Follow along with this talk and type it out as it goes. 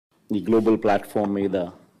ఈ global platform మీద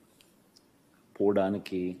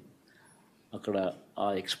పోవడానికి, అక్కడ ఆ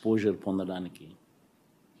ఎక్స్పోజర్ పొందడానికి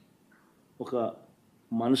ఒక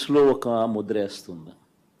మనసులో ఒక ముద్ర వేస్తుంది.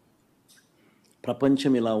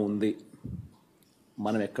 ప్రపంచం ఇలా ఉంది,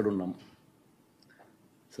 మనం ఎక్కడున్నాం.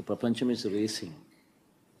 సో ప్రపంచం is racing,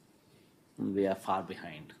 we are far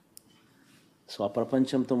behind. So ఆ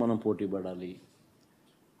ప్రపంచంతో మనం పోటీ పడాలి,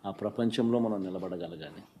 ఆ ప్రపంచంలో మనం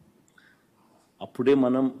నిలబడగలగాలి. అప్పుడే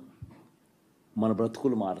మన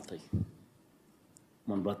బ్రతుకులు మారుతాయి.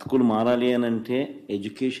 మన బ్రతుకులు మారాలి అని అంటే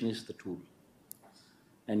education is the tool.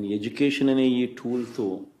 And education అనే ఈ టూల్తో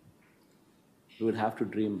you would have to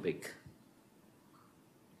dream big.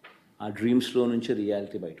 ఆ డ్రీమ్స్లో నుంచి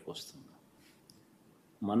రియాలిటీ బయటకు వస్తుంది.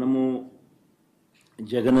 మనము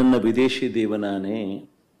జగనన్న విదేశీ దీవెన అనే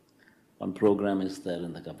వన్ ప్రోగ్రామ్ ఇస్తారు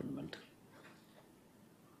ఇన్ ద గవర్నమెంట్.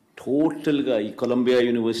 టోటల్గా ఈ కొలంబియా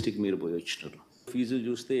యూనివర్సిటీకి మీరు పోయి వచ్చినారు. ఫీజులు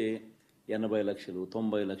చూస్తే 80 లక్షలు,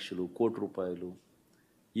 90 లక్షలు, ₹1 కోటి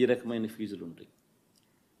ఈ రకమైన ఫీజులు ఉంటాయి.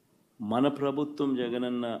 మన ప్రభుత్వం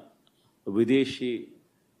జగనన్న విదేశీ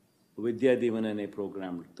విద్యా దీవెన అనే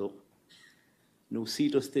ప్రోగ్రాంతో నువ్వు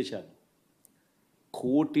సీట్ వస్తే చాలు,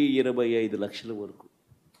 ₹1,25,00,000 వరకు.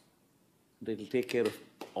 అంటే it take care of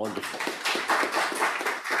all the.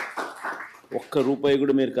 ₹1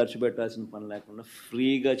 కూడా మీరు ఖర్చు పెట్టాల్సిన పని లేకుండా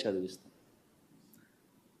ఫ్రీగా చదివిస్తాం.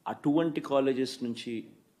 అటువంటి కాలేజెస్ నుంచి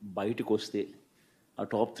బయటకు వస్తే, ఆ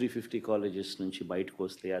టాప్ 350 కాలేజెస్ నుంచి బయటకు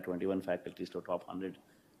వస్తే, ఆ 21 ఫ్యాకల్టీస్లో టాప్ 100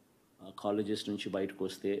 కాలేజెస్ నుంచి బయటకు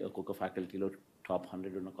వస్తే, ఒక్కొక్క ఫ్యాకల్టీలో టాప్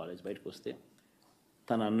 100 ఉన్న కాలేజ్ బయటకు వస్తే,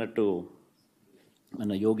 తను అన్నట్టు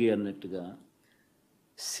మన యోగి అన్నట్టుగా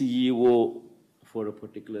CEO for a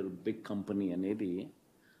particular big company అనేది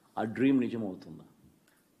ఆ డ్రీమ్ నిజమవుతుంది.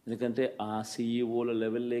 ఎందుకంటే ఆ CEOల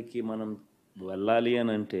లెవెల్లోకి మనం వెళ్ళాలి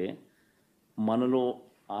అని అంటే మనలో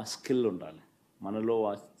ఆ స్కిల్ ఉండాలి, మనలో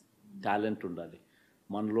ఆ టాలెంట్ ఉండాలి.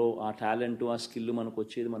 మనలో ఆ టాలెంట్, ఆ స్కిల్ మనకు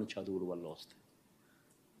వచ్చేది మన చదువుల వల్ల వస్తాయి.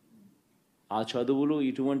 ఆ చదువులు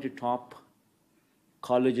ఇటువంటి టాప్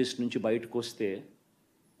కాలేజెస్ నుంచి బయటకు వస్తే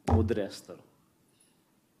ముద్రేస్తారు,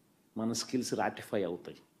 మన స్కిల్స్ రాటిఫై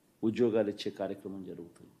అవుతాయి, ఉద్యోగాలు ఇచ్చే కార్యక్రమం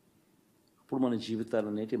జరుగుతుంది. అప్పుడు మన జీవితాలు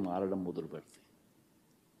అనేటివి మారడం మొదలు పెడతాయి.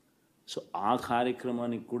 సో ఆ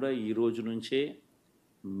కార్యక్రమానికి కూడా ఈ రోజు నుంచే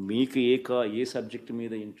మీకు ఏ సబ్జెక్ట్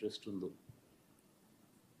మీద ఇంట్రెస్ట్ ఉందో,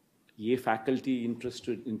 ఏ ఫ్యాకల్టీ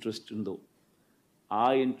ఇంట్రెస్ట్ ఉందో, ఆ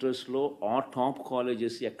ఇంట్రెస్ట్లో ఆ టాప్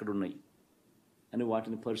కాలేజెస్ ఎక్కడున్నాయి అని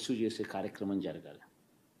వాటిని పర్సూ చేసే కార్యక్రమం జరగాలి.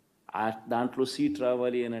 దాంట్లో సీట్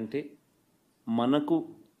రావాలి అని అంటే మనకు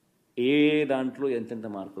ఏ దాంట్లో ఎంతెంత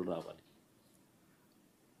మార్కులు రావాలి.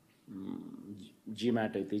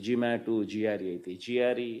 జీమాట్ అయితే జీమాట్, GRE అయితే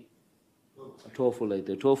GRE, టోఫుల్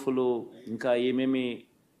అయితే టోఫుల్, ఇంకా ఏమేమి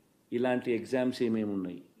ఇలాంటి ఎగ్జామ్స్ ఏమేమి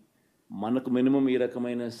ఉన్నాయి. మనకు మినిమం ఈ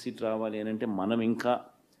రకమైన సీట్ రావాలి అని అంటే మనం ఇంకా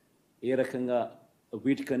ఏ రకంగా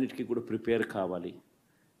వీటికన్నిటికీ కూడా ప్రిపేర్ కావాలి.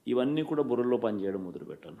 ఇవన్నీ కూడా బుర్రలో పనిచేయడం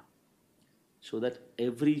మొదలుపెట్టాను. So that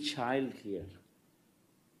every child here,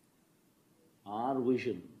 our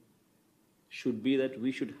vision should be that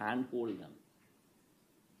we should handhold them.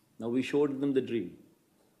 Now we showed them the dream.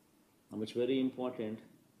 Now it's very important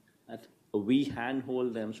that we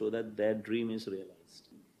handhold them so that their dream is realized.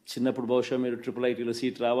 చిన్నప్పుడు బహుశా మీరు IIITలో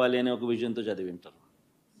seat రావాలి అనే ఒక విజన్తో చదివింటారు.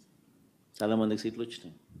 చాలామందికి సీట్లు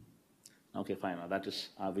వచ్చినాయి. Okay fine, that is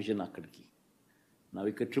ఆ విజన్ అక్కడికి. నా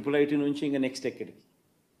ఇక్కడ IIIT నుంచి ఇంకా నెక్స్ట్ ఎక్కడికి,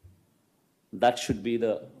 that should be the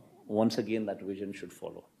ones again that vision should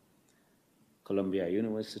follow. Columbia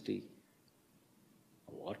university,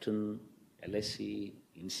 Wharton, LSE,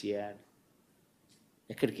 INSEAD,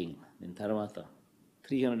 ఎక్కడికి దీని తర్వాత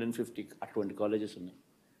 350 అటువంటి కాలేజెస్ ఉన్నాయి.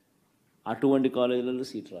 అటువంటి కాలేజీలలో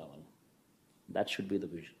సీట్ రావాలి. That should be the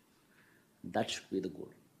vision, that should be the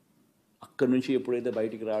goal. అక్కడి నుంచి ఎప్పుడైతే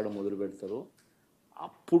బయటికి రావడం మొదలు పెడతారో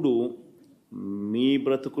అప్పుడు మీ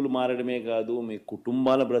బ్రతుకులు మారడమే కాదు, మీ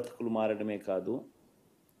కుటుంబాల బ్రతుకులు మారడమే కాదు,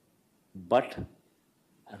 బట్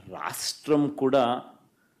రాష్ట్రం కూడా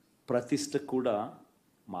ప్రతిష్ట కూడా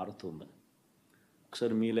మారుతుంది.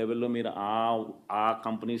 ఒకసారి మీ లెవెల్లో మీరు ఆ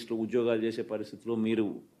కంపెనీస్లో ఉద్యోగాలు చేసే పరిస్థితిలో మీరు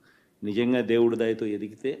నిజంగా దేవుడి దయతో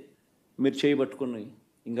ఎదిగితే మీరు చేయబట్టుకుని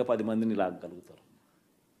ఇంకా 10 మందిని లాగగలుగుతారు.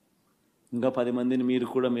 ఇంకా 10 మందిని మీరు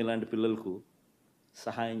కూడా మీలాంటి పిల్లలకు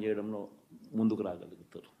సహాయం చేయడంలో ముందుకు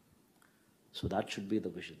రాగలుగుతారు. So that should be the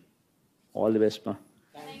vision. All the best మా.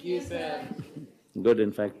 Thank you sir. Good.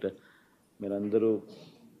 In fact మీరందరూ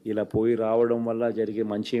ఇలా పోయి రావడం వల్ల జరిగే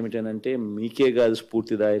మంచి ఏమిటనంటే మీకే కాదు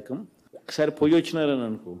స్ఫూర్తిదాయకం. ఒకసారి పోయి వచ్చినారని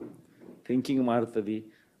అనుకో, థింకింగ్ మారుతుంది.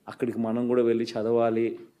 అక్కడికి మనం కూడా వెళ్ళి చదవాలి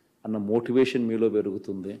అన్న మోటివేషన్ మీలో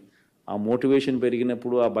పెరుగుతుంది. ఆ మోటివేషన్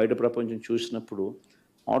పెరిగినప్పుడు, ఆ బయట ప్రపంచం చూసినప్పుడు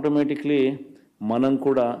ఆటోమేటిక్లీ మనం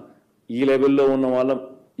కూడా ఈ లెవెల్లో ఉన్న వాళ్ళం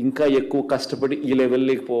ఇంకా ఎక్కువ కష్టపడి ఈ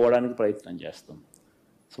లెవెల్లోకి పోవడానికి ప్రయత్నం చేస్తాం.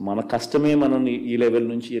 సో మన కష్టమే మనల్ని ఈ లెవెల్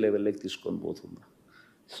నుంచి ఈ లెవెల్లోకి తీసుకొని పోతుంది.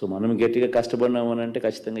 సో మనం గట్టిగా కష్టపడినామని అంటే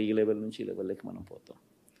ఖచ్చితంగా ఈ లెవెల్ నుంచి ఈ లెవెల్లోకి మనం పోతాం.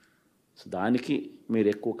 సో దానికి మీరు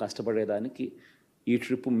ఎక్కువ కష్టపడేదానికి ఈ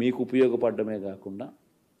ట్రిప్ మీకు ఉపయోగపడమే కాకుండా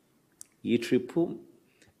ఈ ట్రిప్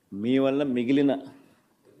మీ వల్ల మిగిలిన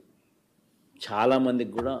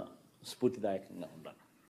చాలామందికి కూడా స్ఫూర్తిదాయకంగా ఉండాలి.